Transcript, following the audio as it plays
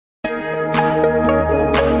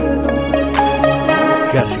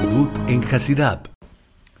Hasidut en Hasidab.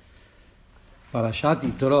 Parashat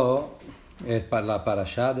Yitro es para la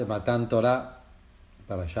parashá de Matan Torah,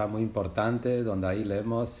 parashá muy importante, donde ahí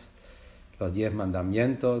leemos los 10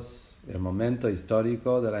 mandamientos, el momento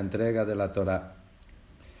histórico de la entrega de la Torah.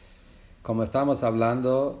 Como estamos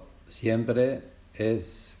hablando siempre,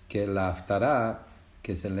 es que la Haftará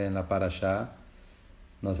que se lee en la parashá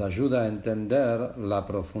nos ayuda a entender la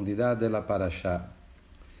profundidad de la parashá.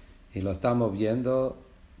 Y lo estamos viendo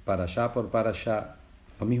parashá por parashá.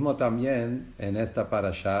 Lo mismo también en esta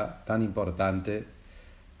parashá tan importante,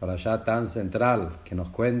 parashá tan central, que nos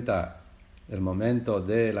cuenta el momento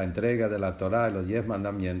de la entrega de la Torá y los 10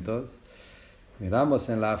 mandamientos. Miramos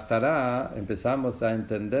en la Haftará, empezamos a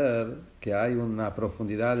entender que hay una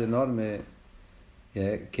profundidad enorme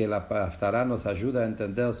que la Haftará nos ayuda a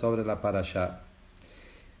entender sobre la parashá.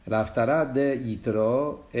 La Haftará de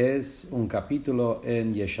Yitro es un capítulo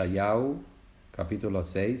en Yeshayahu, capítulo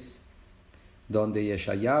 6, donde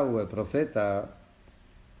Yeshayahu, el profeta,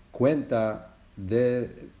 cuenta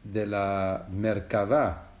de la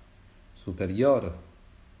Merkavá superior,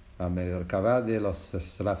 la Merkavá de los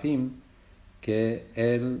Serafim, que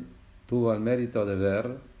él tuvo el mérito de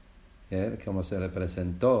ver, como se le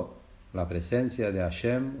presentó la presencia de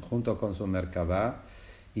Hashem junto con su Merkavá.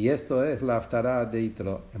 Y esto es la Haftará de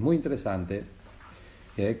Yitro. Es muy interesante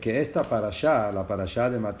que esta parashá, la parashá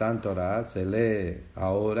de Matan Torah, se lee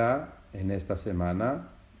ahora, en esta semana,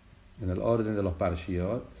 en el orden de los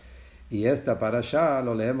parshiot, y esta parashá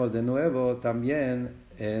lo leemos de nuevo también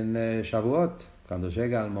en Shavuot, cuando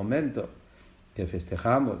llega el momento que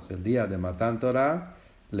festejamos el día de Matan Torah,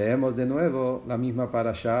 leemos de nuevo la misma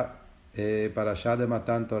parashá de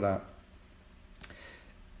Matan Torah.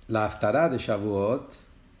 La Haftará de Shavuot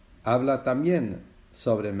habla también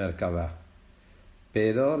sobre Merkavá,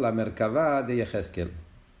 pero la Merkavá de Yehezkel.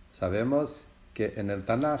 Sabemos que en el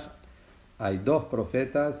Tanaj hay 2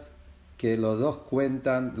 profetas que los dos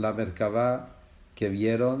cuentan la Merkavá que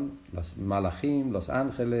vieron, los Malachim, los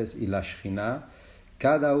ángeles y la Shekhinah.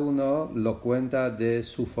 Cada uno lo cuenta de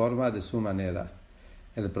su forma, de su manera.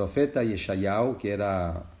 El profeta Yeshayahu, que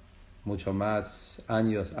era muchos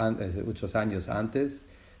años antes,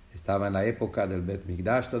 estaba en la época del Bet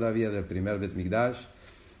Mikdash todavía, del primer Bet Mikdash,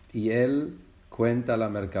 y él cuenta la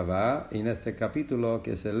Merkavá en este capítulo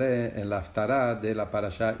que se lee en la Haftará de la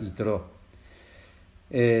parashá Yitro.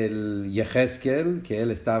 El Yehezkel, que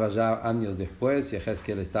él estaba ya años después,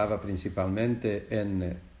 Yehezkel estaba principalmente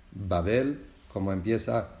en Babel, como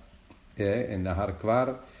empieza en Nahar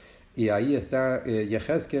Kvar, y ahí está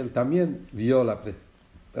Yehezkel, también vio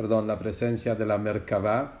la presencia de la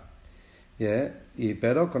Merkavá,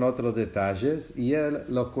 pero con otros detalles, y él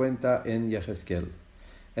lo cuenta en Yehezkel.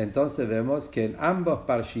 Entonces vemos que en ambos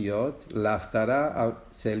parshiot la Haftará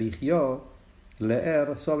se eligió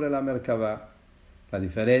leer sobre la Merkavá. La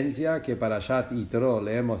diferencia que para Parashat Yitro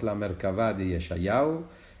leemos la Merkavá de Yeshayahu,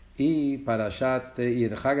 y Parashat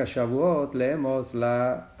Chag Shavuot leemos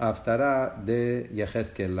la Haftará de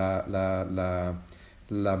Yehezkel, la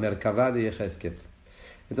Merkavá de Yehezkel.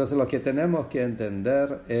 Entonces lo que tenemos que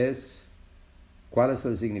entender es cuál es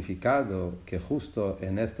el significado que justo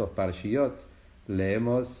en estos parshiot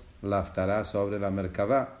leemos la Haftará sobre la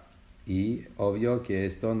Merkavá. Y obvio que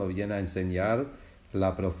esto nos viene a enseñar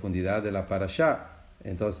la profundidad de la parashá.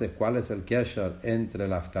 Entonces, ¿cuál es el kesher entre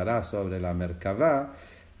la Haftará sobre la Merkavá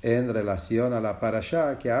en relación a la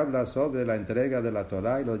parashá que habla sobre la entrega de la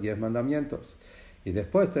Torá y los 10 mandamientos? Y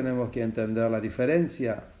después tenemos que entender la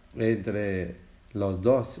diferencia entre las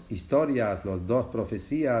 2 historias, las 2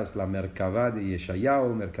 profecías, la Merkavá de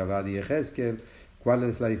Yeshayahu, Merkavá de Yehezkel. ¿Cuál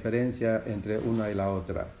es la diferencia entre una y la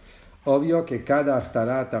otra? Obvio que cada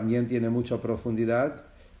Haftará también tiene mucha profundidad.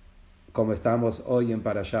 Como estamos hoy en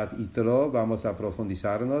Parashat Yitro, vamos a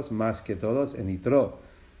profundizarnos más que todos en Yitro.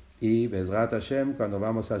 Y Bezrat Hashem, cuando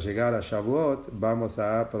vamos a llegar a Shavuot, vamos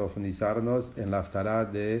a profundizarnos en la Haftará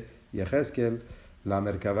de Yehezkel, la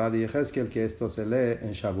Merkavá de Yehezkel, que esto se lee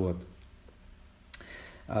en Shavuot.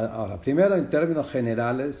 Ahora, primero en términos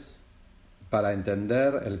generales, para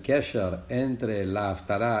entender el kesher entre la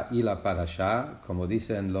Haftará y la parashá, como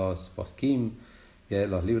dicen los poskim,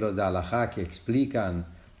 los libros de Halajá que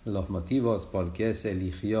explican los motivos por qué se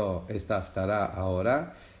eligió esta Haftará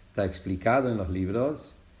ahora, está explicado en los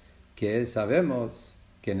libros que sabemos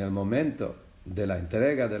que en el momento de la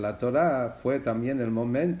entrega de la Torá fue también el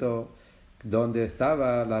momento donde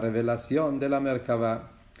estaba la revelación de la Merkavá.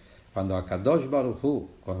 Cuando Akadosh Baruch Hu,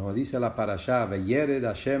 como dice la parashá, Veyered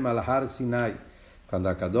Hashem al Har Sinai, cuando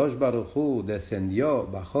Akadosh Baruch Hu descendió,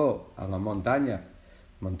 bajó a la montaña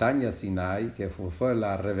Sinai, que fue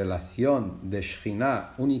la revelación de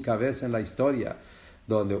Shekhinah, única vez en la historia,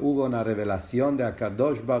 donde hubo una revelación de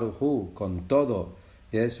Akadosh Baruj Hu con todo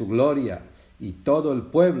su gloria y todo el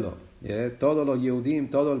pueblo, todos los Yehudim,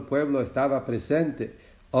 todo el pueblo estaba presente,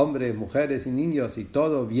 hombres, mujeres y niños, y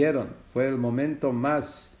todos vieron. Fue el momento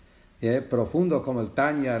más profundo, como el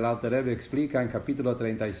Tanya, el Alter Rebbe explica en capítulo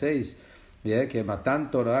 36, que Matan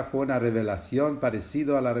Torah fue una revelación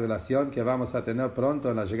parecida a la revelación que vamos a tener pronto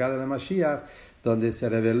en la llegada de Mashiach, donde se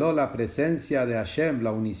reveló la presencia de Hashem,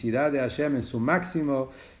 la unicidad de Hashem en su máximo,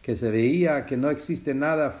 que se veía que no existe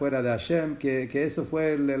nada fuera de Hashem, que eso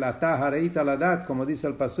fue la Tahareita Ladat, como dice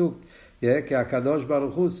el Pasuk, que Akadosh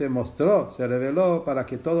Baruj Hu se mostró, se reveló para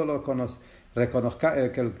que todos lo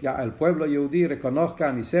reconozcan, que el pueblo Yehudí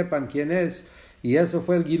reconozcan y sepan quién es, y eso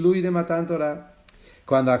fue el Gilui de Matan Torah.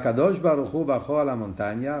 Cuando Akadosh Baruj Hu bajó a la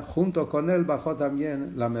montaña, junto con él bajó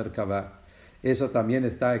también la Merkabah. Eso también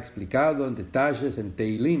está explicado en detalles en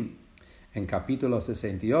Teilim, en capítulo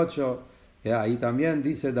 68. Ahí también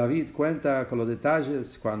dice David, cuenta con los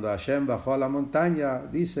detalles, cuando Hashem bajó a la montaña,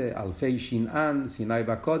 dice, Alfei Shin'an, Sinai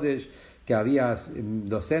Bakodesh, que había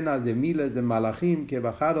docenas de miles de malachim que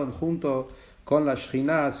bajaron junto con la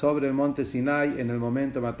Shekhinah sobre el monte Sinai en el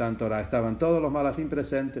momento de Matan Torah. Estaban todos los malachim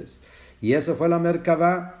presentes. Y eso fue la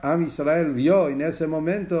Merkabah. Am Israel vio en ese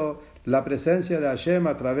momento la presencia de Hashem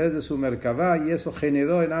a través de su Merkabah, y eso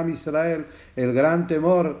generó en Am Israel el gran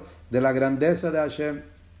temor de la grandeza de Hashem.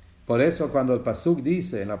 Por eso cuando el Pasuk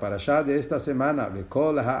dice en la parashá de esta semana,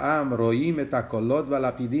 Vekol ha'am roim et hakolot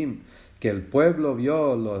v'lapidim, que el pueblo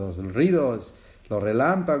vio los ruidos, los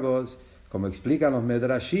relámpagos, como explican los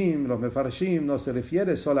medrashim, los mefarshim, no se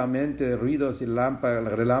refiere solamente a ruidos y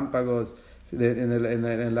relámpagos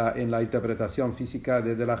en la interpretación física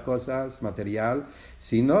de las cosas, material,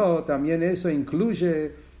 sino también eso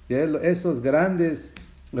incluye esos grandes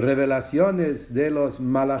revelaciones de los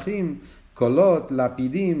malachim, kolot,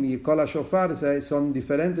 lapidim y kol shofar. Son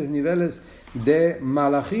diferentes niveles de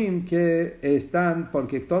malachim que están,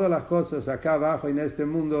 porque todas las cosas acá abajo en este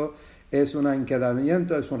mundo es un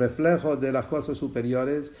enquedamiento, es un reflejo de las cosas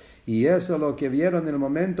superiores, y eso lo que vieron en el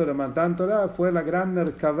momento de Matan Torah fue la gran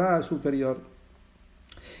Merkabah superior.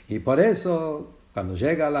 Y por eso, cuando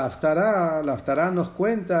llega la Haftarah nos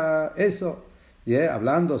cuenta eso,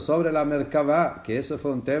 hablando sobre la Merkabah, que eso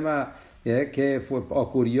fue un tema que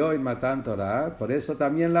ocurrió en Matan Torah. Por eso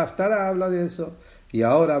también la Haftarah habla de eso. Y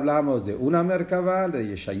ahora hablamos de una Merkabah, de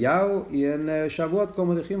Yeshayahu, y en Shavuot,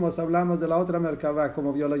 como dijimos, hablamos de la otra Merkabah,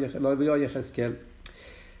 como lo vio Yehezkel.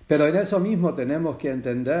 Pero en eso mismo tenemos que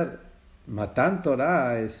entender, Matan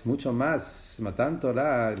Torah es mucho más. Matan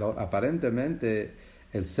Torah, aparentemente,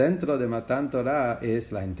 el centro de Matan Torah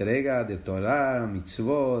es la entrega de Torah,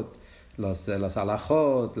 mitzvot, los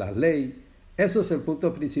halajot, las leyes. Eso es el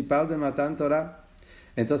punto principal de Matan Torah.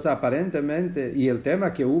 Entonces, aparentemente, y el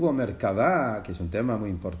tema que hubo Merkabah, que es un tema muy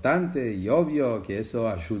importante y obvio, que eso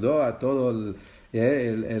ayudó a todo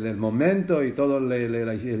el momento y todo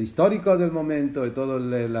el histórico del momento y toda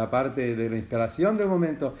la parte de la inspiración del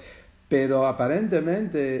momento, pero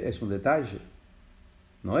aparentemente es un detalle,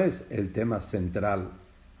 no es el tema central,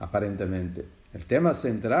 aparentemente. El tema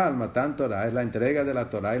central, Matan Torah, es la entrega de la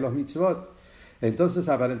Torah y los mitzvot. Entonces,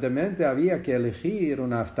 aparentemente había que elegir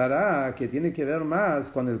una Haftarah que tiene que ver más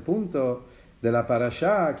con el punto de la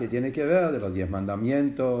parashá, que tiene que ver de los 10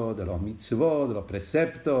 mandamientos, de los mitzvot, de los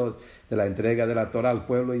preceptos, de la entrega de la Torah al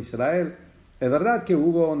pueblo de Israel. Es verdad que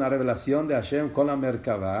hubo una revelación de Hashem con la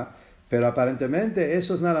Merkabah, pero aparentemente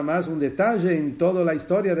eso es nada más un detalle en toda la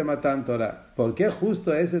historia de Matan Torah. ¿Por qué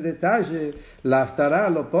justo ese detalle la Haftarah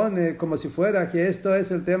lo pone como si fuera que esto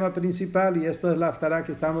es el tema principal, y esto es la Haftarah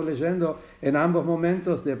que estamos leyendo en ambos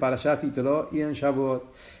momentos de Parashat Yitro y en Shavuot?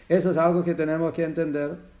 Eso es algo que tenemos que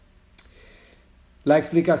entender. La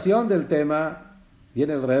explicación del tema,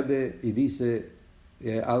 viene el Rebbe y dice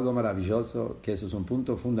algo maravilloso, que eso es un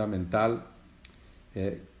punto fundamental.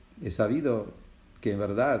 Es sabido que en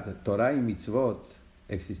verdad Torah y mitzvot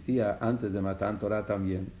existía antes de Matan Torah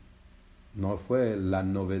también. No fue la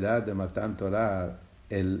novedad de Matan Torah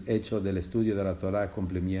el hecho del estudio de la Torah,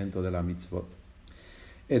 cumplimiento de la mitzvot.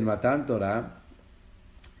 En Matan Torah,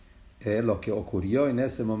 lo que ocurrió en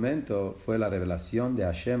ese momento fue la revelación de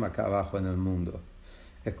Hashem acá abajo en el mundo.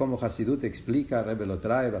 Es como Hasidut explica, Rebbe lo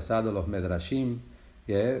trae basado en los Medrashim,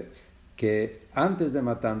 que antes de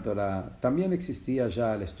Matan Torah también existía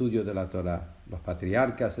ya el estudio de la Torah. Los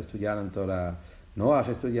patriarcas estudiaron Torah, Noach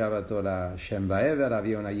estudiaba Torah, Shem Va'ever,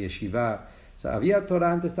 había una yeshiva, o sea, había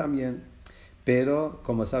Torah antes también. Pero,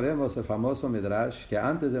 como sabemos, el famoso Midrash, que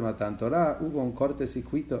antes de Matan Torah hubo un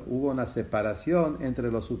cortocircuito, hubo una separación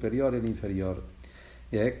entre lo superior y lo inferior.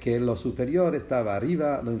 Que lo superior estaba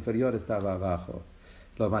arriba, lo inferior estaba abajo.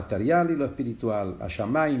 lo material y lo espiritual.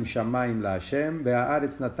 Hashamayim, Shamayim la Hashem,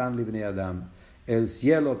 Be'aretz Natan Libnei Adam. El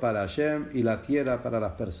cielo para Hashem y la tierra para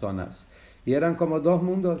las personas. Y eran como dos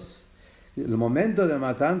mundos. El momento de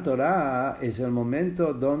Matan Torah es el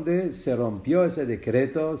momento donde se rompió ese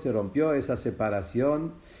decreto, se rompió esa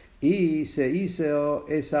separación y se hizo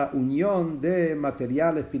esa unión de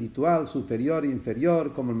material espiritual superior e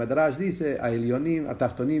inferior, como el Medrash dice, a Elionim, a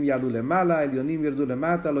Tachtonim yalu lemala, Elionim yirdu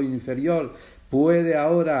lemata, lo inferior puede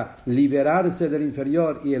ahora liberarse del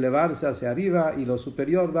inferior y elevarse hacia arriba, y lo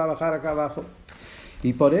superior va a bajar acá abajo.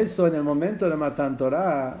 Y por eso en el momento de Matan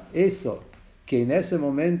Torah, eso, que en ese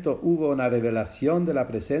momento hubo una revelación de la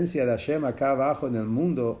presencia de Hashem acá abajo en el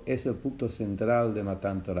mundo, es el punto central de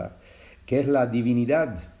Matan Torah, que es la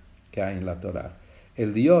divinidad que hay en la Torah.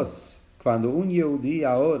 El Dios, cuando un Yehudí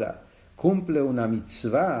ahora cumple una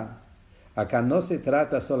mitzvah, acá no se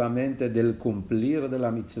trata solamente del cumplir de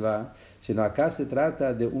la mitzvah, sino acá se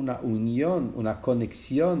trata de una unión, una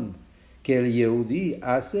conexión que el Yehudí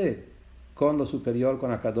hace con lo superior,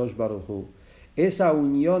 con Akadosh Baruj Hu. Esa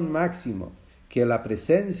unión máximo, que la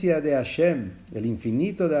presencia de Hashem, el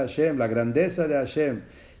infinito de Hashem, la grandeza de Hashem,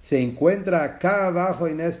 se encuentra acá abajo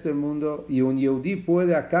en este mundo, y un Yehudí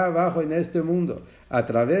puede acá abajo en este mundo, a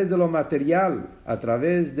través de lo material, a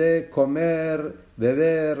través de comer,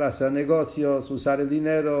 beber, hacer negocios, usar el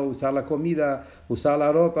dinero, usar la comida, usar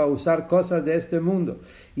la ropa, usar cosas de este mundo,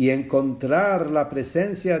 y encontrar la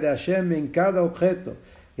presencia de Hashem en cada objeto,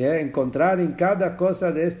 encontrar en cada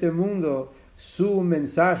cosa de este mundo su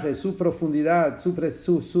mensaje, su profundidad,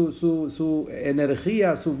 su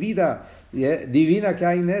energía, su vida divina que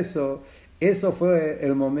hay en eso. Eso fue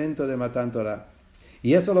el momento de Matan Torah.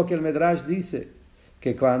 Y eso es lo que el Medrash dice,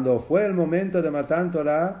 que cuando fue el momento de Matan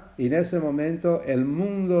Torah, en ese momento el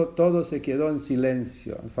mundo todo se quedó en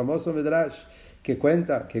silencio. El famoso Medrash que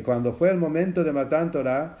cuenta que cuando fue el momento de Matan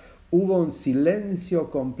Torah, hubo un silencio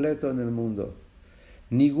completo en el mundo.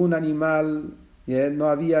 Ningún animal, no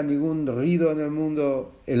había ningún ruido en el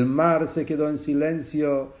mundo, el mar se quedó en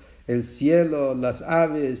silencio, el cielo, las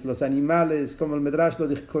aves, los animales, como el Medrash lo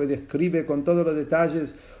describe con todos los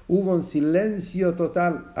detalles, hubo un silencio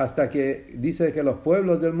total, hasta que dice que los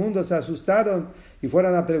pueblos del mundo se asustaron y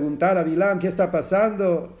fueron a preguntar a Bilam, ¿qué está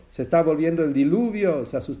pasando? Se está volviendo el diluvio,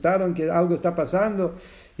 se asustaron que algo está pasando.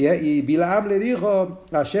 Y Bilam le dijo,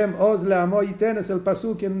 Hashem Oz le'amo yiten, es el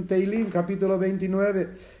pasuk en Teilim, capítulo 29,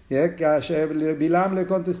 que Bilam le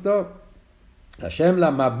contestó, Hashem la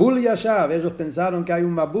mabul yashav, ellos pensaron que hay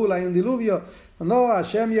un mabul, hay un diluvio. No,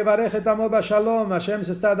 Hashem yevarech et amo b'shalom, Hashem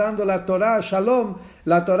se está dando la Torah, shalom,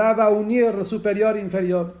 la Torah va a unir lo superior e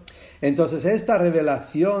inferior. Entonces esta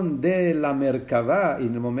revelación de la Merkavá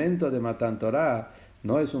en el momento de Matan Torah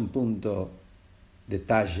no es un punto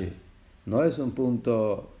detalle, no es un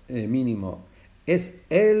punto mínimo, es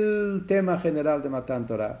el tema general de Matan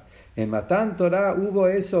Torah. En Matan Torah hubo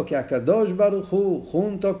eso que Akadosh Baruj Hu,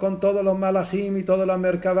 junto con todos los malachim y toda la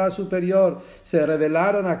Merkavá superior, se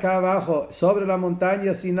revelaron acá abajo sobre la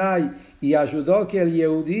montaña Sinai, y ayudó que el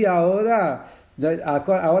Yehudí ahora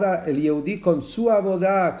el Yehudí con su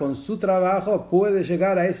abodá, con su trabajo, puede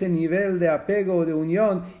llegar a ese nivel de apego, de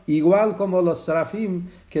unión, igual como los serafim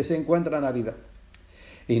que se encuentran arriba.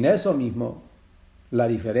 Y en eso mismo, la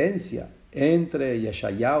diferencia entre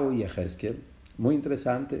Yeshayahu y Yehezkel, muy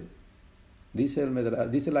interesante, dice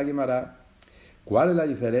la Gemara, ¿cuál es la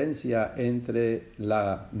diferencia entre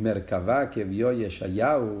la Merkavá que vio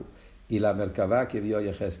Yeshayahu y la Merkavá que vio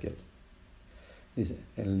Yehezkel? Dice,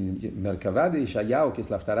 en el Merkavá de Yeshayahu, que es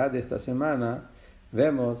la Haftará de esta semana,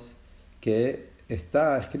 vemos que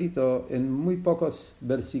está escrito en muy pocos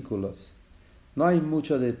versículos, no hay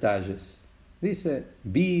muchos detalles. Dice,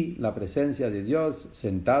 vi la presencia de Dios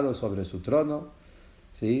sentado sobre su trono,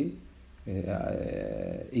 ¿sí?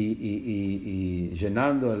 Y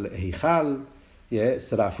llenando el Hijal,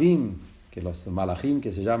 Serafim, que los malachim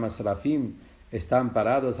que se llaman Serafim están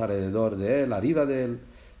parados alrededor de él, arriba de él,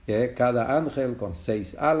 cada ángel con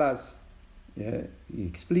 6 alas, y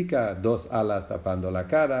explica 2 alas tapando la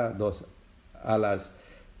cara, 2 alas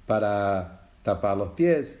para tapar los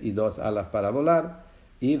pies y 2 alas para volar.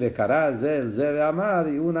 Y de Karaz, Zebe Amar,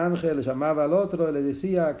 y un ángel llamaba al otro y le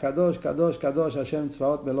decía, Kadosh, Kadosh, Kadosh, Hashem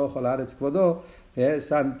Tzvaot Meloch Haaretz Kvodo,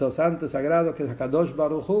 santo, santo, sagrado, que es Kadosh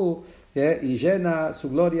Baruj Hu, y llena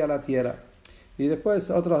su gloria a la tierra. Y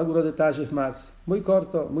después algunos detalles más, muy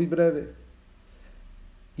corto, muy breve.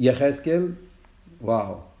 Yehezkel,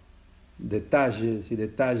 wow, detalles y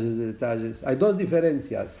detalles y detalles. Hay 2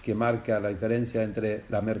 diferencias que marcan la diferencia entre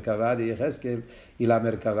la Merkavá de Yehezkel y la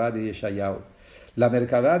Merkavá de Yeshayahu. La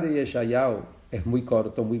Merkavá de Yeshayahu es muy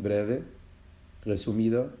corto, muy breve,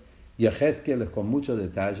 resumido, Yehezkel es con muchos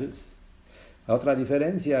detalles. La otra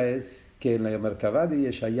diferencia es que en la Merkavá de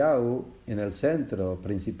Yeshayahu, en el centro,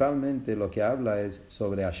 principalmente lo que habla es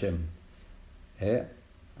sobre Hashem.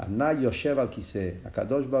 Anna Yoshev al Kiseh,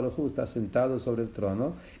 Akadosh Baruj Hu está sentado sobre el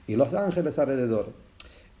trono y los ángeles alrededor.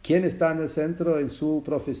 ¿Quién está en el centro en su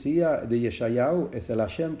profecía de Yeshayahu? Es el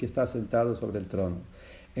Hashem que está sentado sobre el trono.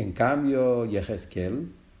 En cambio,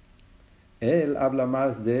 Yehezkel, él habla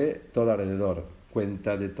más de todo alrededor.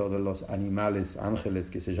 Cuenta de todos los animales, ángeles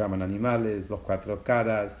que se llaman animales, los cuatro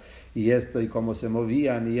caras, y esto, y cómo se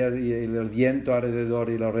movían, y el viento alrededor,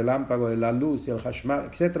 y los relámpagos, y la luz, y el hashmal,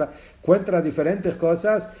 etc. Cuenta diferentes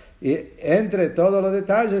cosas, y entre todos los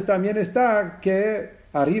detalles también está que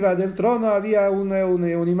arriba del trono había una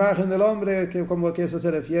imagen del hombre, que como que eso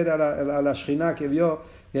se refiere a la Shekhinah que vio,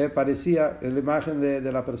 que parecía la imagen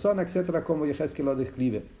de la persona, etc., como Yehezkel lo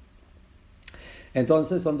describe.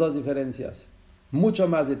 Entonces son dos diferencias. Mucho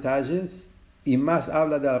más detalles y más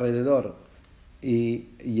habla de alrededor. Y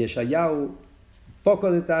Yeshayahu,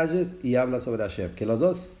 pocos detalles y habla sobre Hashem. Que las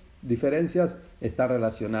dos diferencias están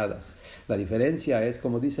relacionadas. La diferencia es,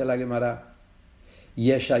 como dice la Gemara,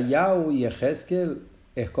 Yeshayahu y Yehezkel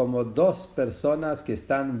es como dos personas que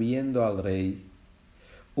están viendo al rey.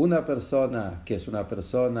 Una persona que es una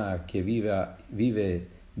persona que vive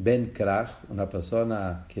Ben Krach, una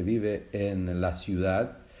persona que vive en la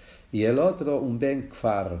ciudad, y el otro un Ben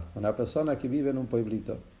Kfar, una persona que vive en un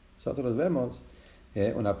pueblito. Nosotros vemos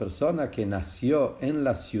una persona que nació en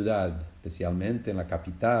la ciudad, especialmente en la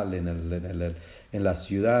capital, en la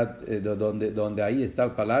ciudad donde ahí está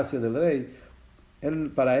el palacio del rey.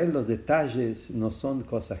 Para él los detalles no son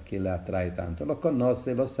cosas que le atrae tanto. Los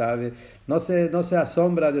conoce, los sabe, no se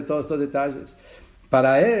asombra de todos estos detalles.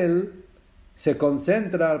 Para él se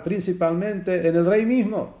concentra principalmente en el rey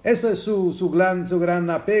mismo. Eso es su gran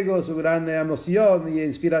apego, su gran emoción y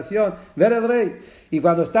inspiración, ver al rey. Y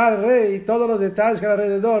cuando está el rey, todos los detalles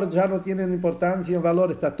alrededor ya no tienen importancia o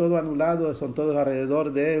valor, está todo anulado, son todos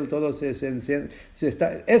alrededor de él, todo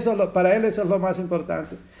para él eso es lo más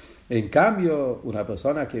importante. En cambio, una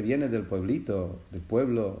persona que viene del pueblito, del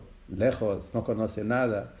pueblo, lejos, no conoce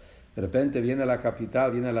nada, de repente viene a la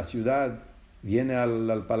capital, viene a la ciudad, viene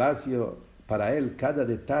al palacio. Para él cada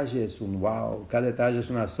detalle es un wow, cada detalle es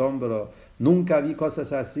un asombro. Nunca vi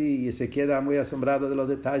cosas así y se queda muy asombrado de los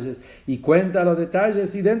detalles y cuenta los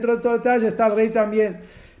detalles y dentro de todos los detalles está el rey también.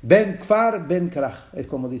 Ben Kfar, Ben Krach, es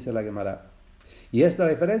como dice la Gemara. Y esta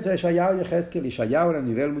diferencia de Yeshayahu y Yehezkel. Yeshayahu era un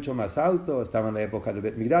nivel mucho más alto, estaba en la época del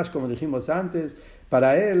Bet Mikdash, como dijimos antes.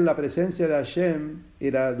 Para él la presencia de Hashem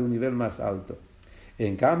era de un nivel más alto.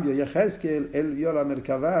 En cambio, Yehezkel, él vio la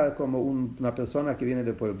Merkavá como una persona que viene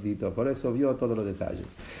del pueblito, por eso vio todos los detalles.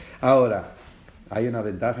 Ahora, hay una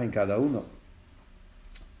ventaja en cada uno.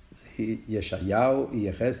 Sí, Yeshayahu y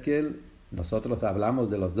Yehezkel, nosotros hablamos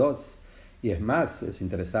de los dos. Y es más, es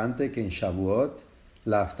interesante que en Shavuot,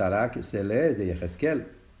 la Haftará que se lee es de Yehezkel.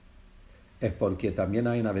 Es porque también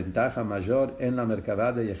hay una ventaja mayor en la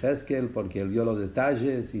Merkavá de Yehezkel, porque él vio los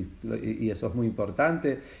detalles y eso es muy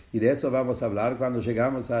importante. Y de eso vamos a hablar cuando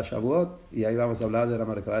llegamos a Shavuot, y ahí vamos a hablar de la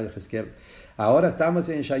Merkavá de Yehezkel. Ahora estamos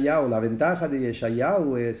en Yeshayahu. La ventaja de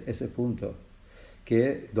Yeshayahu es ese punto,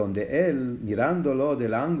 que donde él, mirándolo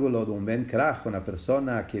del ángulo de un Ben Krach, una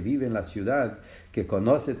persona que vive en la ciudad, que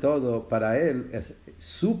conoce todo, para él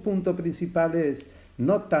su punto principal es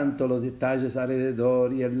no tanto los detalles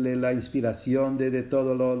alrededor y la inspiración de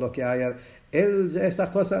todo lo que hay. Estas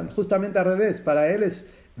cosas justamente al revés. Para él es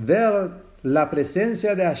ver la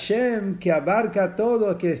presencia de Hashem que abarca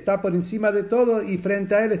todo, que está por encima de todo, y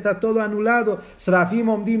frente a él está todo anulado. Srafim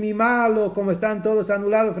omdim imalo, como están todos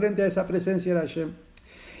anulados frente a esa presencia de Hashem.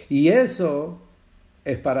 Y eso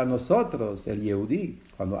es para nosotros, el Yehudí.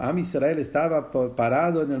 Cuando Am Israel estaba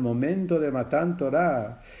parado en el momento de Matan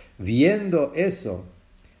Torah, viendo eso,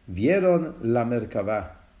 vieron la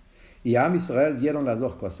Merkavá. Y Am Israel vieron las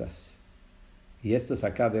dos cosas. Y esto es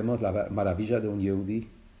acá vemos la maravilla de un Yehudí.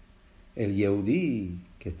 El Yehudí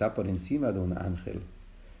que está por encima de un ángel.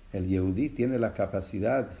 El Yehudí tiene la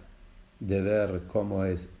capacidad de ver cómo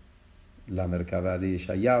es la Merkavá de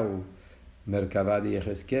Yeshayahu, Merkavá de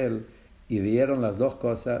Yehezkel, y vieron las dos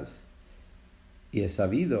cosas. Y es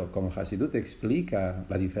sabido, como Hasidut explica,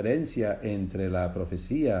 la diferencia entre la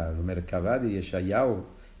profecía, Merkavá de Yeshayahu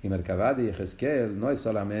y Merkavá de Yehezkel, no es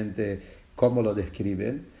solamente cómo lo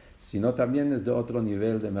describen, sino también es de otro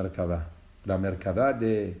nivel de Merkavá. La Merkavá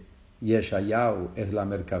de Yeshayahu es la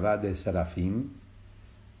Merkavá de Serafim,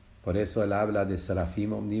 por eso él habla de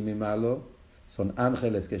Serafim omnim imalo, son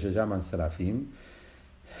ángeles que se llaman Serafim.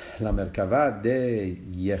 La Merkavá de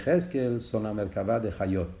Yehezkel son la Merkavá de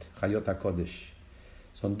Hayot HaKodesh.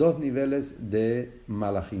 Son dos niveles de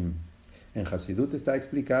malachim. En Hasidut está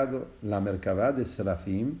explicado, la Merkabah de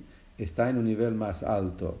Serafim está en un nivel más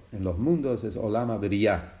alto. En los mundos es Olam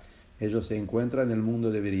Briah. Ellos se encuentran en el mundo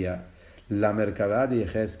de Briah. La Merkabah de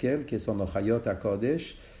Yehezkel, que son los Hayot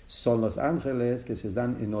HaKodesh, son los ángeles que se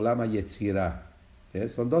dan en Olam Yetzirah.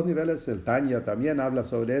 Son dos niveles. El Tanya también habla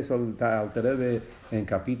sobre eso. El Alter Rebbe en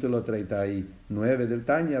capítulo 39 del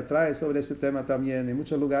Tanya trae sobre ese tema también en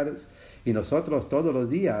muchos lugares. Y nosotros todos los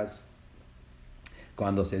días,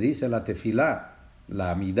 cuando se dice la tefilá,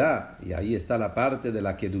 la amidá, y ahí está la parte de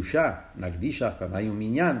la kedushá, la kdisha, cuando hay un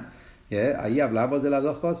minyan, ahí hablamos de las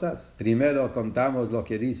dos cosas. Primero contamos lo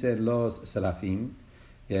que dicen los serafim,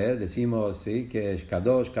 decimos ¿sí? Que es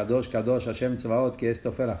Kadosh, Kadosh, Kadosh, Hashem Tzvaot, que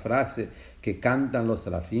esto fue la frase que cantan los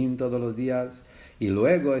serafim todos los días. Y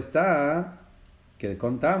luego está que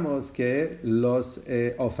contamos que los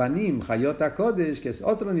ofanim, Hayot HaKodesh, que es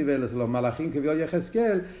otro nivel, los malachim que vio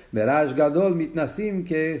Yehezkel, Berash Gadol, Mitnasim,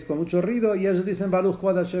 que es con mucho ruido, y ellos dicen Baruch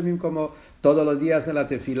Kvod Hashemim, como todos los días en la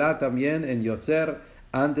tefilá también, en Yotzer,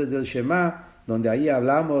 antes del Shema, donde ahí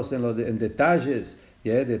hablamos en detalles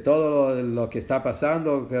de todo lo que está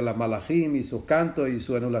pasando, que la malachim y sus cantos y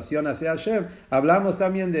su anulación hacia Hashem, hablamos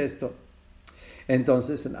también de esto.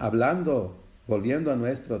 Entonces, volviendo a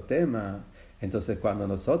nuestro tema, entonces cuando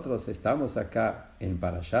nosotros estamos acá en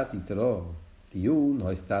Parashat Yitro, y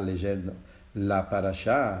uno está leyendo la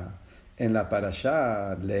Parashá, en la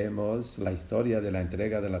Parashá leemos la historia de la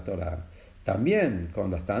entrega de la Torah, también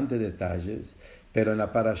con bastantes detalles, pero en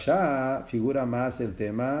la Parashá figura más el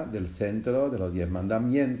tema del centro de los 10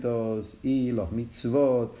 mandamientos y los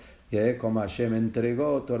mitzvot, como Hashem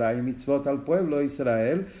entregó Torah y mitzvot al pueblo de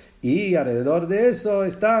Israel, y alrededor de eso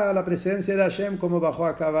está la presencia de Hashem como bajó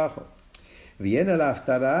acá abajo. Viene la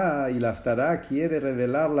Haftará, y la Haftará quiere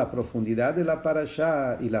revelar la profundidad de la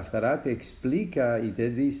Parashá, y la Haftará te explica y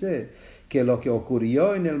te dice que lo que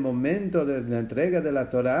ocurrió en el momento de la entrega de la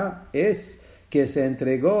Torah es que se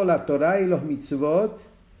entregó la Torah y los mitzvot,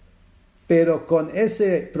 pero con esa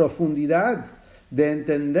profundidad de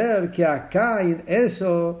entender que acá en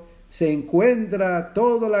eso se encuentra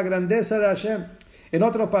toda la grandeza de Hashem. En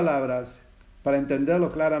otras palabras, para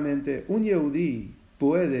entenderlo claramente, un Yehudí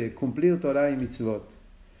puede cumplir Torah y mitzvot.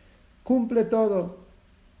 Cumple todo.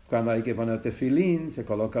 Cuando hay que poner tefilín, se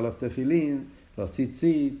coloca los tefilín, los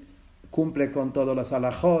tzitzit, cumple con todos los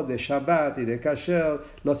halajot de Shabbat y de Kasher,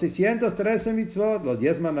 los 613 mitzvot, los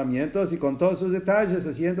 10 mandamientos y con todos sus detalles,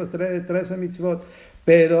 613 mitzvot.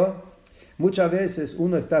 Pero muchas veces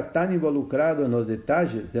uno está tan involucrado en los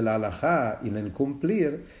detalles de la halajá y en el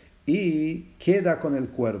cumplir y queda con el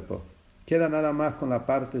cuerpo, queda nada más con la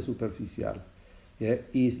parte superficial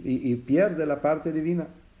y pierde la parte divina.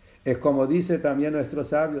 Es como dice también nuestros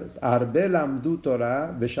sabios, Arbel amdu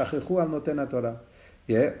Torah veshachechu al noten Torah.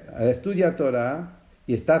 Estudia Torah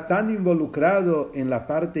y está tan involucrado en la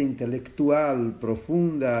parte intelectual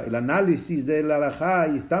profunda, el análisis de la halajá,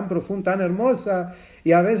 y es tan profunda, tan hermosa,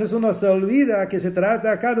 y a veces uno se olvida que se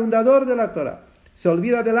trata acá de un dador de la Torah, se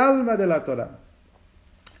olvida del alma de la Torah.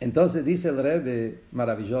 Entonces dice el Rebbe,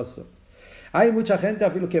 maravilloso, hay mucha gente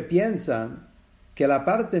que piensa que la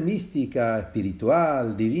parte mística,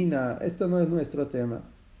 espiritual, divina, esto no es nuestro tema.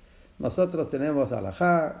 Nosotros tenemos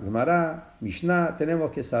halajá, Gemara, Mishnah, tenemos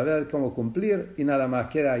que saber cómo cumplir y nada más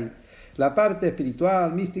queda ahí. La parte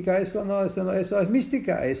espiritual, mística, eso es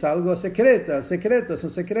mística, es algo secreto, es un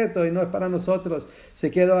secreto y no es para nosotros, se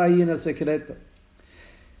quedó ahí en el secreto.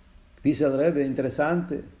 Dice el Rebbe,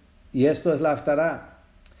 interesante, y esto es la Haftará.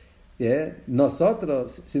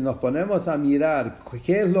 Nosotros, si nos ponemos a mirar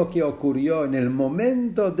qué es lo que ocurrió en el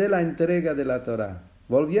momento de la entrega de la Torah,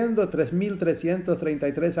 volviendo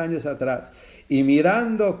 3.333 años atrás y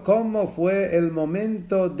mirando cómo fue el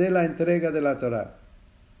momento de la entrega de la Torah,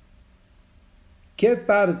 ¿qué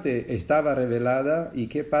parte estaba revelada y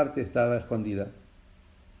qué parte estaba escondida?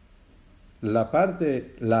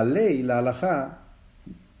 La ley, la halajá,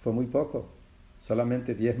 fue muy poco,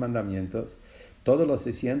 solamente 10 mandamientos. Todos los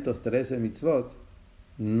 613 mitzvot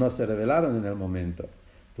no se revelaron en el momento.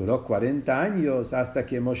 Duró 40 años hasta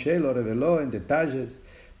que Moshe lo reveló en detalles.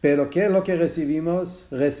 Pero ¿qué es lo que recibimos?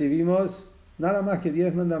 Recibimos nada más que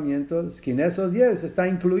 10 mandamientos, que en esos 10 está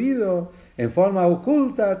incluido en forma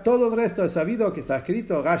oculta todo el resto. Es sabido que está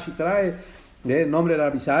escrito, Rashi trae el nombre de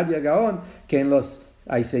Rabbi Saadia Gaon, que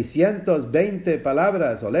hay 620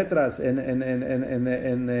 palabras o letras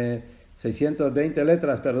en 620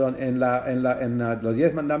 letras, perdón, en los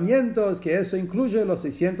 10 mandamientos, que eso incluye los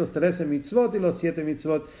 613 mitzvot y los 7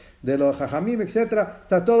 mitzvot de los jajamim, etc.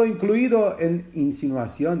 Está todo incluido en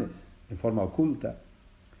insinuaciones, en forma oculta.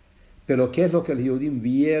 Pero ¿qué es lo que los Yehudim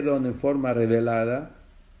vieron en forma revelada?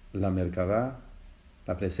 la Merkabah,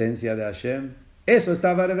 la presencia de Hashem. Eso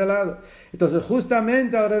estaba revelado. Entonces,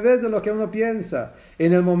 justamente al revés de lo que uno piensa,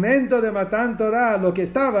 en el momento de Matan Torah, lo que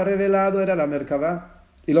estaba revelado era la Merkabah,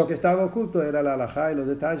 y lo que estaba oculto era la halajá y los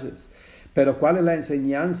detalles. Pero ¿cuál es la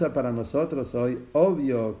enseñanza para nosotros hoy?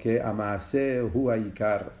 Obvio que Amaaseh hu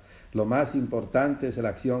ha'ikar. Lo más importante es la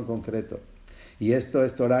acción concreta. Y esto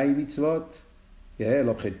es Torah y Mitzvot. El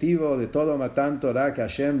objetivo de todo Matan Torah, que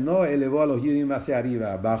Hashem no elevó a los Yudim hacia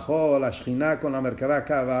arriba, bajó la Shekhinah con la Merkabah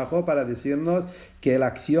acá abajo para decirnos que la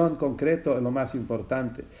acción concreta es lo más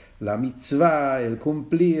importante. La mitzvah, el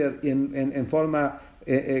cumplir en forma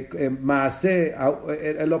maaseh,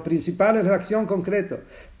 lo principal es la acción concreta.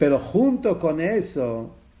 Pero junto con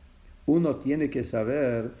eso, uno tiene que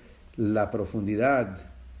saber la profundidad,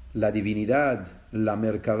 la divinidad, la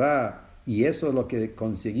Merkabah. Y eso es lo que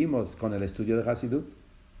conseguimos con el estudio de Hasidut.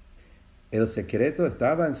 El secreto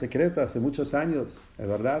estaba en secreto hace muchos años, es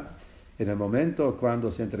verdad. En el momento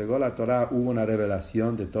cuando se entregó la Torah hubo una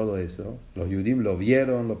revelación de todo eso. Los Yudim lo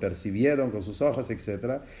vieron, lo percibieron con sus ojos,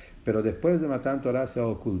 etc. Pero después de Matan Torah se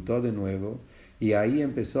ocultó de nuevo y ahí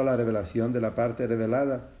empezó la revelación de la parte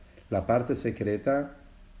revelada. La parte secreta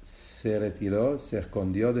se retiró, se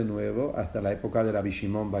escondió de nuevo hasta la época de Rabbi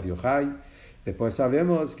Shimon Bar Yochai. Después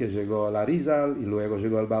sabemos que llegó el Arizal y luego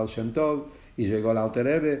llegó el Baal Shem Tov y llegó el Alter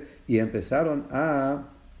Rebbe y empezaron a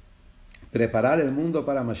preparar el mundo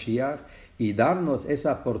para Mashiach y darnos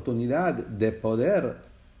esa oportunidad de poder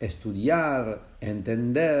estudiar,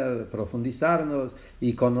 entender, profundizarnos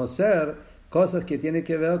y conocer cosas que tienen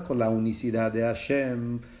que ver con la unicidad de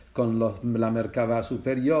Hashem, con la Merkabah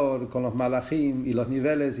superior, con los malachim y los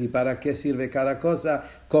niveles y para qué sirve cada cosa,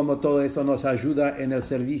 cómo todo eso nos ayuda en el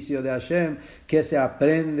servicio de Hashem, qué se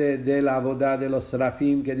aprende de la avodah de los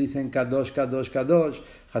serafim que dicen Kadosh, Kadosh, Kadosh.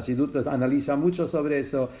 Hasidut analiza mucho sobre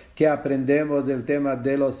eso, qué aprendemos del tema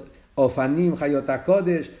de los ofanim, Hayot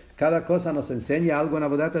HaKodesh. Cada cosa nos enseña algo en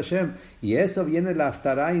avodat Hashem y eso viene la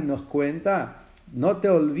Haftarah y nos cuenta. No te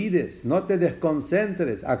olvides, no te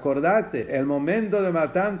desconcentres, acordate, el momento de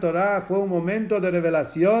Matan Torah fue un momento de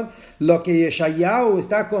revelación, lo que Yeshayahu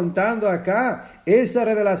está contando acá, esa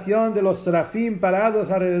revelación de los serafim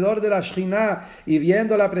parados alrededor de la Shekhinah y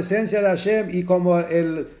viendo la presencia de Hashem y como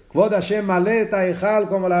el Kvod Hashem maleta Ejal,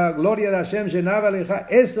 como la gloria de Hashem llenaba el Ejal,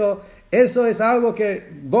 eso es algo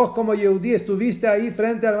que vos como Yehudí estuviste ahí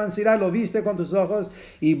frente al Man Sinai, lo viste con tus ojos,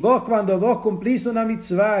 y vos cuando vos cumplís una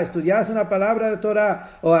mitzvah, estudiás una palabra de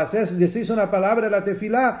Torah, o decís una palabra de la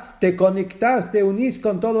tefilá, te conectás, te unís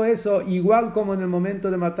con todo eso, igual como en el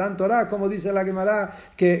momento de Matan Torah, como dice la Gemara,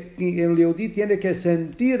 que el Yehudí tiene que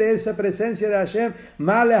sentir esa presencia de Hashem,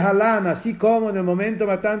 Male Halan, así como en el momento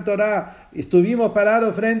de Matan Torah, estuvimos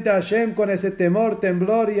parados frente a Hashem con ese temor,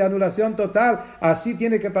 temblor y anulación total. Así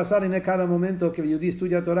tiene que pasar en cada momento que el Yehudí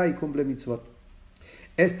estudia Torah y cumple mitzvot.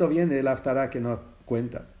 Esto viene del Haftarah que nos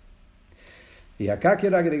cuenta. Y acá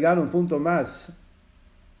quiero agregar un punto más,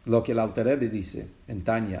 lo que el Alter Rebbe dice en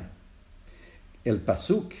Tanya. El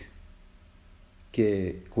pasuk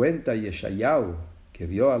que cuenta Yeshayahu, que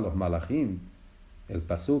vio a los malachim, el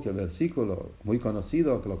pasuk, el versículo muy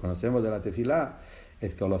conocido, que lo conocemos de la tefilá,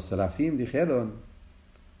 es que los serafim dijeron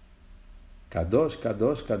Kadosh,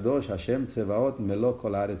 Kadosh, Kadosh, Hashem Tzevaot, Melo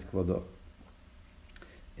Kol Haaretz Kvodo.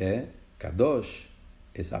 Kadosh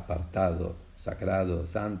es apartado, sagrado,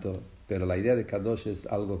 santo, pero la idea de Kadosh es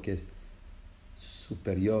algo que es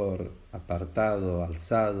superior, apartado,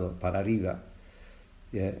 alzado, para arriba.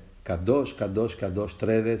 Kadosh, Kadosh, Kadosh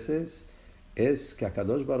 3 veces, es que a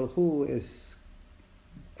Kadosh Baruj Hu es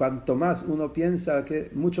cuanto más uno piensa que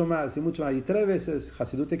mucho más y mucho más. Y 3 veces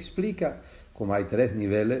Hasidut explica como hay 3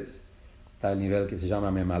 niveles. Está el nivel que se llama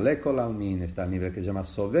Memaleh Kol Almin, está el nivel que se llama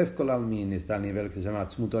Sovev Kol Almin, está el nivel que se llama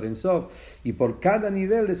Atzmut Or Ein Sof. Y por cada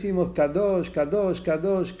nivel decimos Kadosh, Kadosh,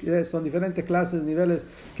 Kadosh. Son diferentes clases de niveles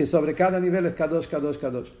que sobre cada nivel es Kadosh, Kadosh,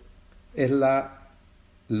 Kadosh. Es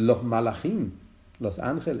los malachim, los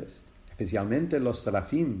ángeles, especialmente los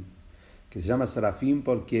serafim, que se llama serafim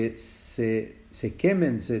porque se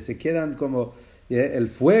quemen, se quedan como el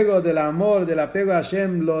fuego del amor, del apego a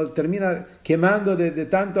Hashem, lo termina quemando de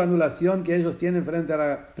tanta anulación que ellos tienen frente a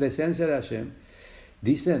la presencia de Hashem.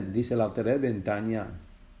 Dice el Alter Rebbe en Tanya,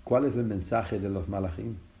 ¿cuál es el mensaje de los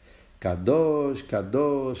malachim? Kadosh,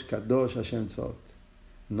 Kadosh, Kadosh Hashem Tzot.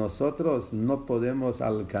 Nosotros no podemos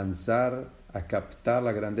alcanzar a captar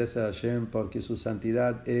la grandeza de Hashem porque su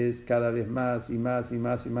santidad es cada vez más y más y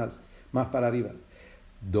más y más para arriba.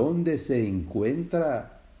 ¿Dónde se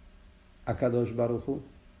encuentra a Kadosh Baruj Hu?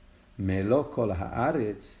 Melo Kol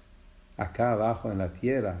Haaretz, acá abajo en la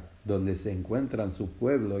tierra, donde se encuentra su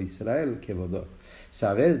pueblo Israel, Kevodó.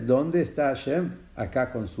 ¿Sabes dónde está Hashem?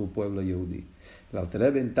 Acá con su pueblo Yehudí. La Alter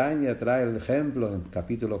Rebbe en Tanya trae el ejemplo en el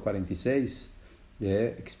capítulo 46,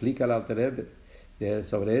 explica la Alter Rebbe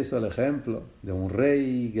sobre eso, el ejemplo de un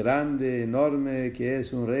rey grande, enorme, que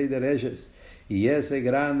es un rey de reyes. Y ese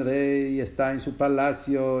gran rey está en su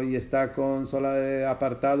palacio y está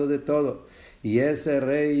apartado de todo. Y ese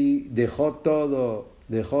rey dejó todo,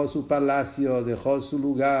 dejó su palacio, dejó su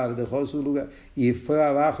lugar, y fue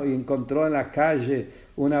abajo y encontró en la calle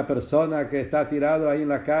una persona que está tirado ahí en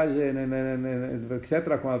la calle,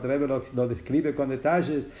 etcétera, cuando lo describe con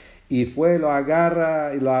detalles, y fue, lo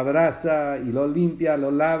agarra y lo abraza y lo limpia,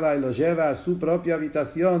 lo lava y lo lleva a su propia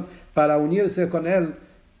habitación para unirse con él.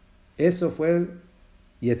 Eso fue el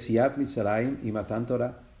Yetziat Mitzrayim y Matan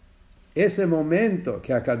Torah. Ese momento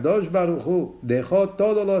que Akadosh Baruj Hu dejó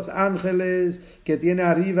todos los ángeles que tiene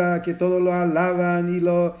arriba, que todos lo alaban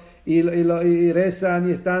y rezan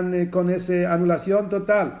y están con esa anulación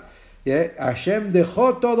total. Hashem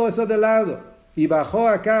dejó todo eso de lado y bajó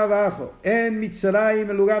acá abajo, en Mitzrayim,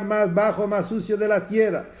 el lugar más bajo, más sucio de la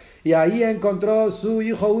tierra. Y ahí encontró su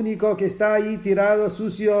hijo único que está ahí tirado,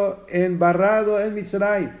 sucio, embarrado en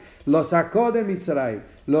Mitzrayim. Lo sacó de Mitzrayim,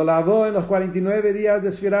 lo lavó en los 49 días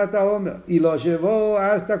de Sfirat HaOmer y lo llevó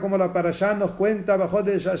hasta, como la Parashá nos cuenta, bajo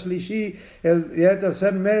de Shashlishi, el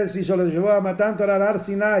tercer mes, y se lo llevó a Matan Torah al Har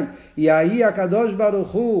Sinai. Y ahí Akadosh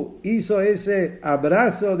Baruj Hu hizo ese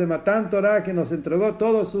abrazo de Matan Torah que nos entregó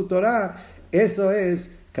todo su Torah. Eso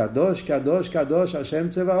es Kadosh, Kadosh, Kadosh, Hashem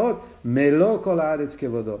Tzevaot, Melo Kol Haaretz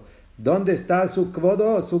Kevodó. ¿Dónde está su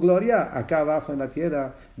Kevodó, su gloria? Acá abajo en la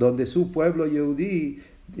tierra, donde su pueblo Yehudí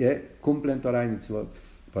cumplen Torah y Mitzvot.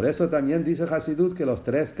 Por eso también dice Hasidut que los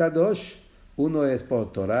tres Kadosh, uno es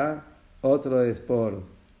por Torah, otro es por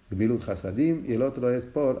Gmilut Hasadim y el otro es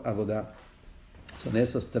por Avodah. Son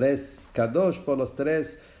esos tres Kadosh por los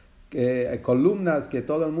tres columnas que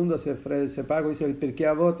todo el mundo se paga. Dice el Pirkei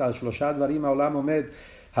Avot, al Shloshat Dvarim Haolam Omed,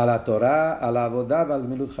 a la Torah, a la Avodah y al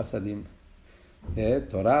Gmilut Hasadim.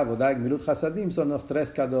 Torah, Avodah y Gmilut Hasadim son los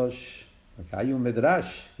tres Kadosh. Hay un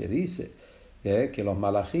Medrash que dice que los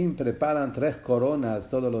malachim preparan 3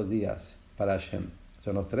 coronas todos los días para Hashem.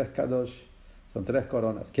 Son los 3 Kadosh, son 3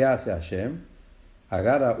 coronas. ¿Qué hace Hashem?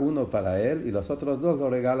 Agarra uno para él y los otros 2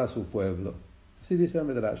 lo regala a su pueblo. Así dice el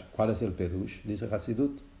Medrash. ¿Cuál es el Perush? Dice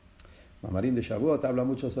Hasidut. Mamarim de Shavuot habla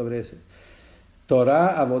mucho sobre eso.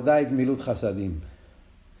 Torah, Avodah y Gmilut Hasadim.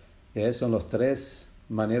 Son las 3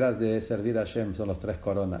 maneras de servir a Hashem, son las 3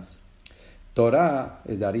 coronas. Torah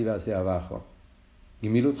es de arriba hacia abajo.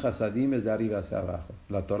 Gmilut Hasadim es de arriba hacia abajo.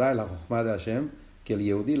 La Torah es la Jochma de Hashem, que el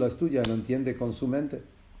Yehudí lo estudia, lo entiende con su mente.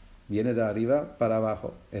 Viene de arriba para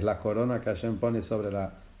abajo. Es la corona que Hashem pone sobre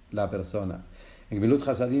la persona. En Gmilut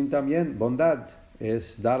Hasadim también, bondad,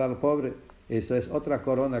 es dar al pobre. Eso es otra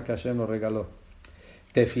corona que Hashem nos regaló.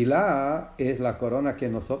 Tefilá es la corona que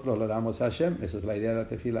nosotros le damos a Hashem. Esa es la idea de la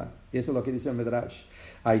tefilá. Y eso es lo que dice el Medrash.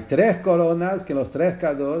 Hay 3 coronas que los 3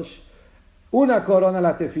 Kadosh. Una corona,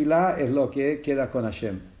 la tefilá, es lo que queda con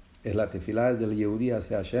Hashem. Es la tefilá es del Yehudí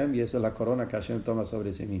hacia Hashem, y eso es la corona que Hashem toma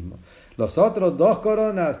sobre sí mismo. Los otros 2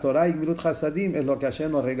 coronas, Torah y Gmilut Hasadim, es lo que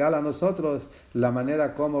Hashem nos regala a nosotros, la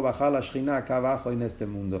manera como bajar la Shekhinah acá abajo en este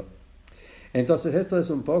mundo. Entonces esto es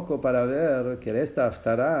un poco para ver que esta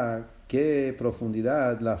Haftará, qué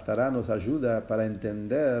profundidad la Haftará nos ayuda para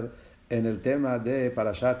entender en el tema de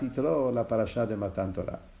Parashat Yitro, la Parashat de Matan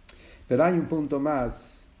Torah. Pero hay un punto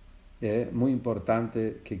más muy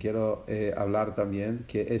importante que quiero hablar también,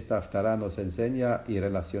 que esta Haftará nos enseña y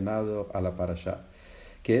relacionado a la Parashá.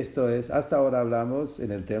 Que esto es, hasta ahora hablamos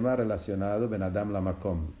en el tema relacionado Ben Adam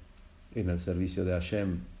Lamakom, en el servicio de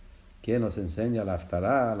Hashem, que nos enseña la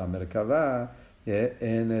Haftará, la Merkavá,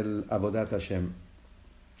 en el Avodat Hashem.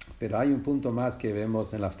 Pero hay un punto más que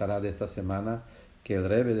vemos en la Haftará de esta semana, que el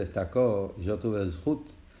Rebbe destacó. Yo tuve el Zhut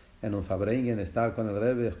en un Fabringen estar con el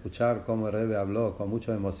Rebbe, escuchar cómo el Rebbe habló con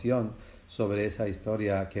mucha emoción sobre esa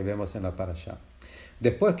historia que vemos en la Parashá.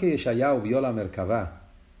 Después que Yeshayahu vio la Merkavá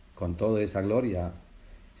con toda esa gloria,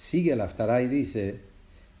 sigue la Haftará y dice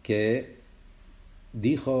que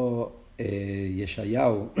dijo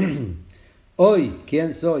Yeshayahu, hoy,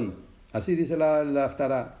 ¿quién soy? Así dice la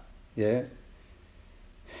Haftará.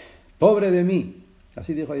 Pobre de mí,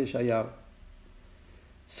 así dijo Yeshayahu.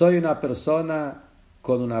 Soy una persona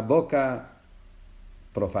con una boca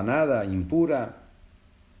profanada, impura,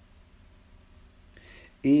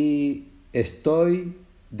 y estoy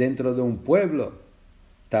dentro de un pueblo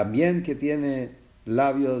también que tiene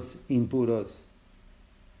labios impuros.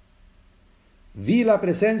 Vi la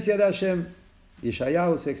presencia de Hashem.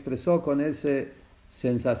 Yeshayahu se expresó con esa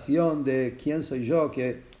sensación de quién soy yo,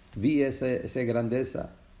 que vi esa grandeza.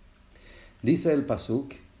 Dice el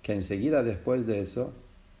Pasuk que enseguida después de eso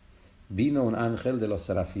vino un ángel de los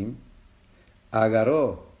serafim,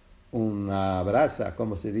 agarró una brasa,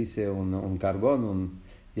 como se dice, un carbón,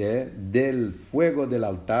 del fuego del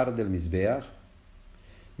altar del Mizbeach,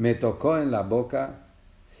 me tocó en la boca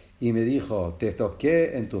y me dijo, te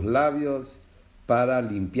toqué en tus labios para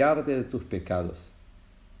limpiarte de tus pecados.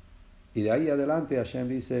 Y de ahí adelante Hashem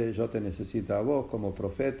dice, yo te necesito a vos como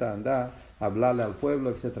profeta, anda, hablarle al pueblo,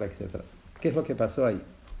 etcétera, etcétera. ¿Qué es lo que pasó ahí?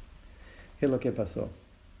 ¿Qué es lo que pasó?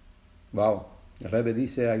 Wow, el Rebbe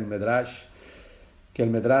dice, hay un Medrash, que el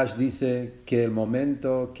Medrash dice que el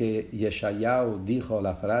momento que Yeshayahu dijo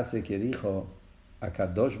la frase que dijo, a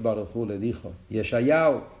Kadosh Baruj Hu le dijo,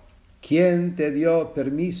 Yeshayahu, ¿quién te dio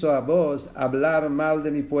permiso a vos hablar mal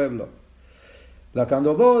de mi pueblo?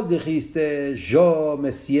 Cuando vos dijiste, yo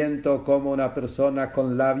me siento como una persona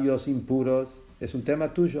con labios impuros, es un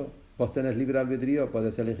tema tuyo. Vos tenés libre albedrío,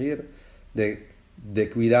 puedes elegir de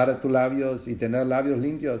cuidar tus labios y tener labios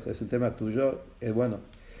limpios, es un tema tuyo, es bueno.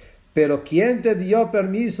 Pero ¿quién te dio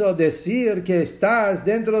permiso decir que estás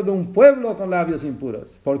dentro de un pueblo con labios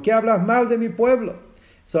impuros? ¿Por qué hablas mal de mi pueblo?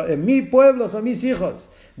 En mi pueblo son mis hijos.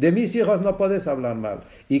 De mis hijos no puedes hablar mal.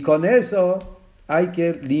 Y con eso hay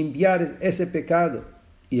que limpiar ese pecado.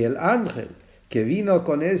 Y el ángel que vino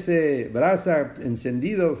con ese brasa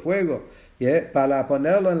encendido, fuego, para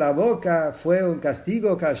ponerlo en la boca, fue un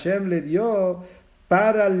castigo que Hashem le dio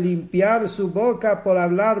para limpiar su boca por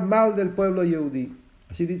hablar mal del pueblo Yehudí.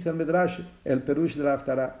 Así dice el Medrash, el Perush de la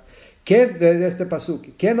Haftarah. ¿Qué de este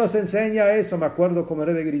pasuk? ¿Qué nos enseña eso? Me acuerdo como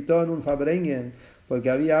Rebbe gritó en un Fabrengen, porque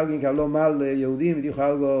había alguien que habló mal de Yehudim y dijo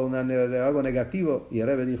algo negativo, y el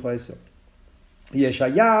Rebbe dijo eso. Y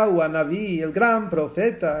Yeshayahu, Anabí, el gran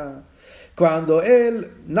profeta, cuando él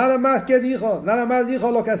nada más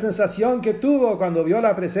dijo lo que la sensación que tuvo cuando vio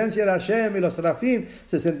la presencia de Hashem y los serafim,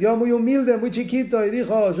 se sintió muy humilde, muy chiquito, y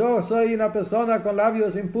dijo, yo soy una persona con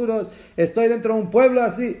labios impuros, estoy dentro de un pueblo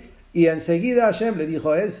así. Y enseguida Hashem le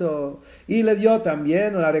dijo eso, y le dio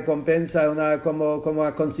también una recompensa, como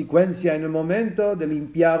una consecuencia en el momento de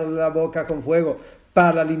limpiar la boca con fuego,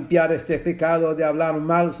 para limpiar este pecado de hablar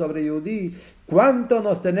mal sobre Yehudí. ¿Cuánto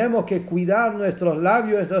nos tenemos que cuidar nuestros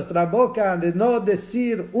labios, nuestra boca, de no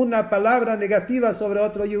decir una palabra negativa sobre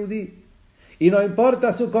otro Yehudí? Y no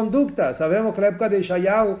importa su conducta. Sabemos que en la época de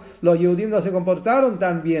Yeshayahu los Yehudim no se comportaron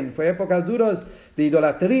tan bien. Fue épocas duras de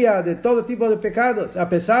idolatría, de todo tipo de pecados. A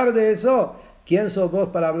pesar de eso, ¿quién sos vos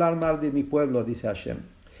para hablar mal de mi pueblo? Dice Hashem.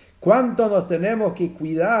 ¿Cuánto nos tenemos que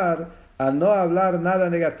cuidar a no hablar nada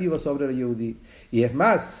negativo sobre el Yehudí? Y es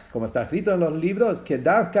más, como está escrito en los libros, que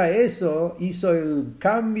Davka eso hizo el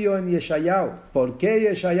cambio en Yeshayahu. ¿Por qué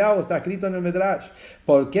Yeshayahu? Está escrito en el Medrash.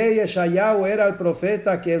 ¿Por qué Yeshayahu era el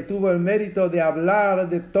profeta que tuvo el mérito de hablar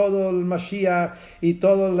de todo el Mashiach y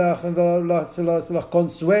todos los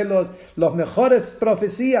consuelos, las mejores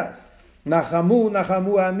profecías? Nahamu,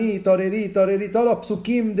 Nahamu Ami, Toreri, Toreri, todos los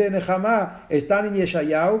psukim de Nehama están en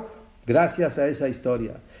Yeshayahu gracias a esa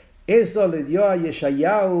historia. Eso le dio a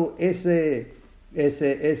Yeshayahu ese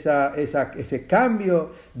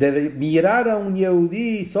cambio de mirar a un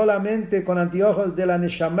Yehudí solamente con anteojos de la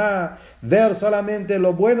Neshama, ver solamente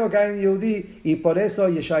lo bueno que hay en Yehudí, y por eso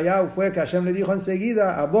Yeshayahu fue que Hashem le dijo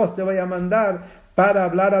enseguida, a vos te voy a mandar para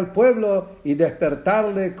hablar al pueblo y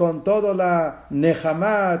despertarle con toda la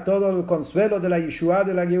Nehama, todo el consuelo de la Yeshua,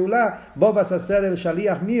 de la Geulah. Vos vas a ser el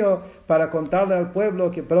Shaliach mío para contarle al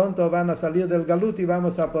pueblo que pronto van a salir del Galut y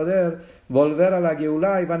vamos a poder volver a la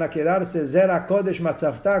Geulah y van a quedarse Zera Kodesh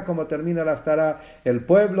Matzavta, como termina la Haftarah, el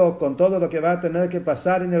pueblo con todo lo que va a tener que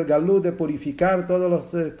pasar en el Galut, de purificar todas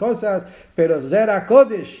las cosas, pero Zera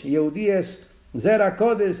Kodesh, Yehudí es Zera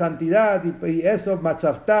Kodesh, santidad, y eso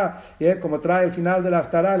Matzavta, como trae el final de la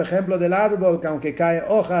Haftarah, el ejemplo del árbol, que aunque caen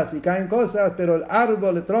hojas y caen cosas, pero el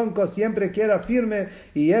árbol, el tronco siempre queda firme,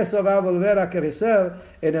 y eso va a volver a crecer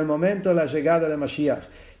en el momento de la llegada de Mashiach.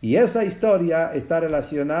 Y esa historia está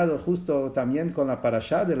relacionada justo también con la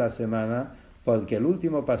parashá de la semana, porque el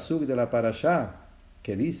último pasuk de la parashá,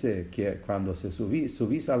 que dice que cuando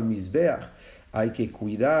subís al Mizbeach, hay que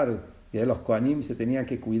cuidar, y los Kohanim se tenían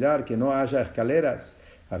que cuidar que no haya escaleras,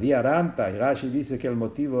 había rampa, y Rashi dice que el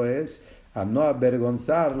motivo es a no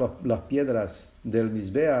avergonzar las piedras del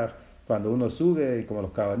Mizbeach, cuando uno sube, y como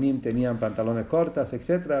los Kohanim tenían pantalones cortos,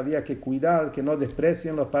 etc., había que cuidar que no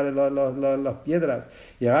desprecien las piedras.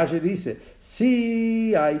 Y Rashi dice,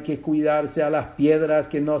 sí hay que cuidarse a las piedras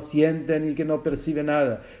que no sienten y que no perciben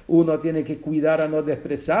nada. Uno tiene que cuidar a no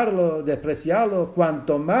despreciarlo.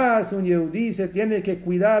 Cuanto más un Yehudí se tiene que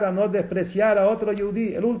cuidar a no despreciar a otro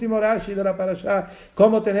Yehudí. El último Rashi de la Parashá,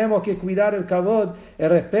 cómo tenemos que cuidar el kavod, el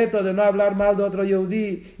respeto de no hablar mal de otro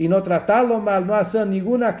Yehudí y no tratarlo mal, no hacer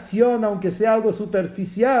ninguna acción, aunque sea algo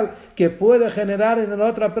superficial, que puede generar en la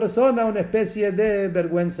otra persona una especie de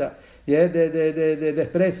vergüenza, de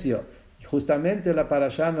desprecio. Y justamente la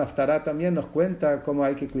Parashá en Haftará también nos cuenta cómo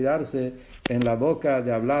hay que cuidarse en la boca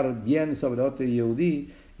de hablar bien sobre otro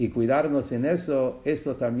Yehudí y cuidarnos en eso.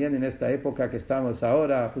 Eso también en esta época que estamos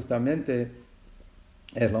ahora, justamente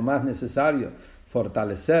es lo más necesario,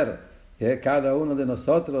 fortalecer cada uno de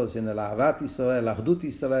nosotros en el Ahavat Israel, el Achdut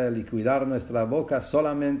Israel, y cuidar nuestra boca,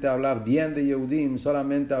 solamente hablar bien de Yehudim,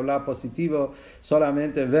 solamente hablar positivo,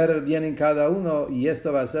 solamente ver el bien en cada uno, y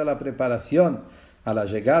esto va a ser la preparación a la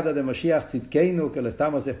llegada de Moshiach Tzidkeinu, que lo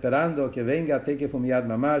estamos esperando, que venga Tekef Umiyad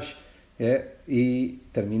Mamash, y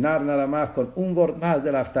terminar nada más con un word más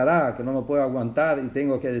del Haftará, que no me puedo aguantar, y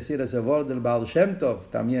tengo que decir ese word del Baal Shem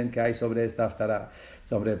Tov también que hay sobre esta Haftará.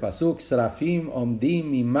 Sobre el pasuk, Serafim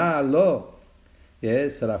omdim mima lo.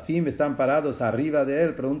 Serafim están parados arriba de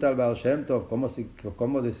él. Pregunta al Baal Shem Tov,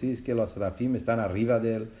 ¿cómo decís que los Serafim están arriba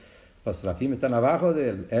de él? Los Serafim están abajo de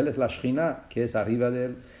él. Él es la Shechina, que es arriba de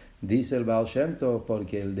él. Dice el Baal Shem Tov,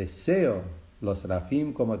 porque el deseo, los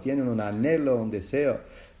Serafim como tienen un anhelo, un deseo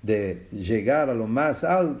de llegar a lo más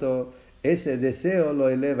alto, ese deseo lo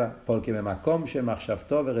eleva, porque Memakom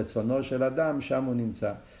shemachshavto veretzono shel adam shamu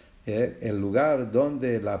nimtza. El lugar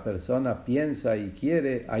donde la persona piensa y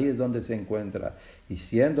quiere, ahí es donde se encuentra. Y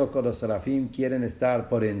siendo que los serafim quieren estar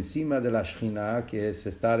por encima de la Shechina, que es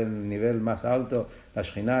estar en el nivel más alto, la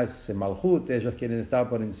Shechina es el Malchut, ellos quieren estar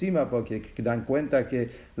por encima porque dan cuenta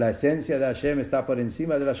que la esencia de Hashem está por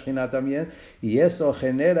encima de la Shechina también, y eso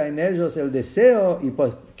genera en ellos el deseo y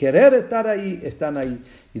pues querer estar ahí, están ahí.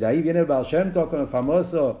 Y de ahí viene el Baal Shem Tov con el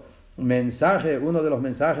famoso mensaje, uno de los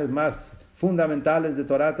mensajes más fundamentales de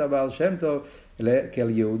Torah Baal Shem Tov, que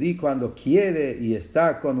el Yehudí cuando quiere y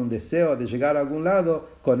está con un deseo de llegar a algún lado,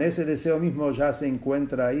 con ese deseo mismo ya se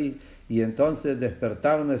encuentra ahí, y entonces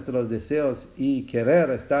despertar nuestros deseos y querer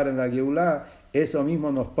estar en la Geulah, eso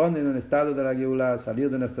mismo nos pone en un estado de la Geulah, salir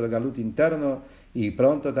de nuestro galut interno y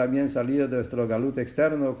pronto también salir de nuestro galut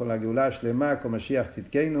externo con la Geulah Shlema, con Mashiach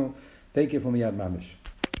Tzidkeinu. Tekef Umiyad Mamash.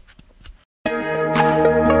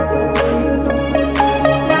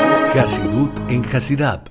 Hasidut en Hasidab.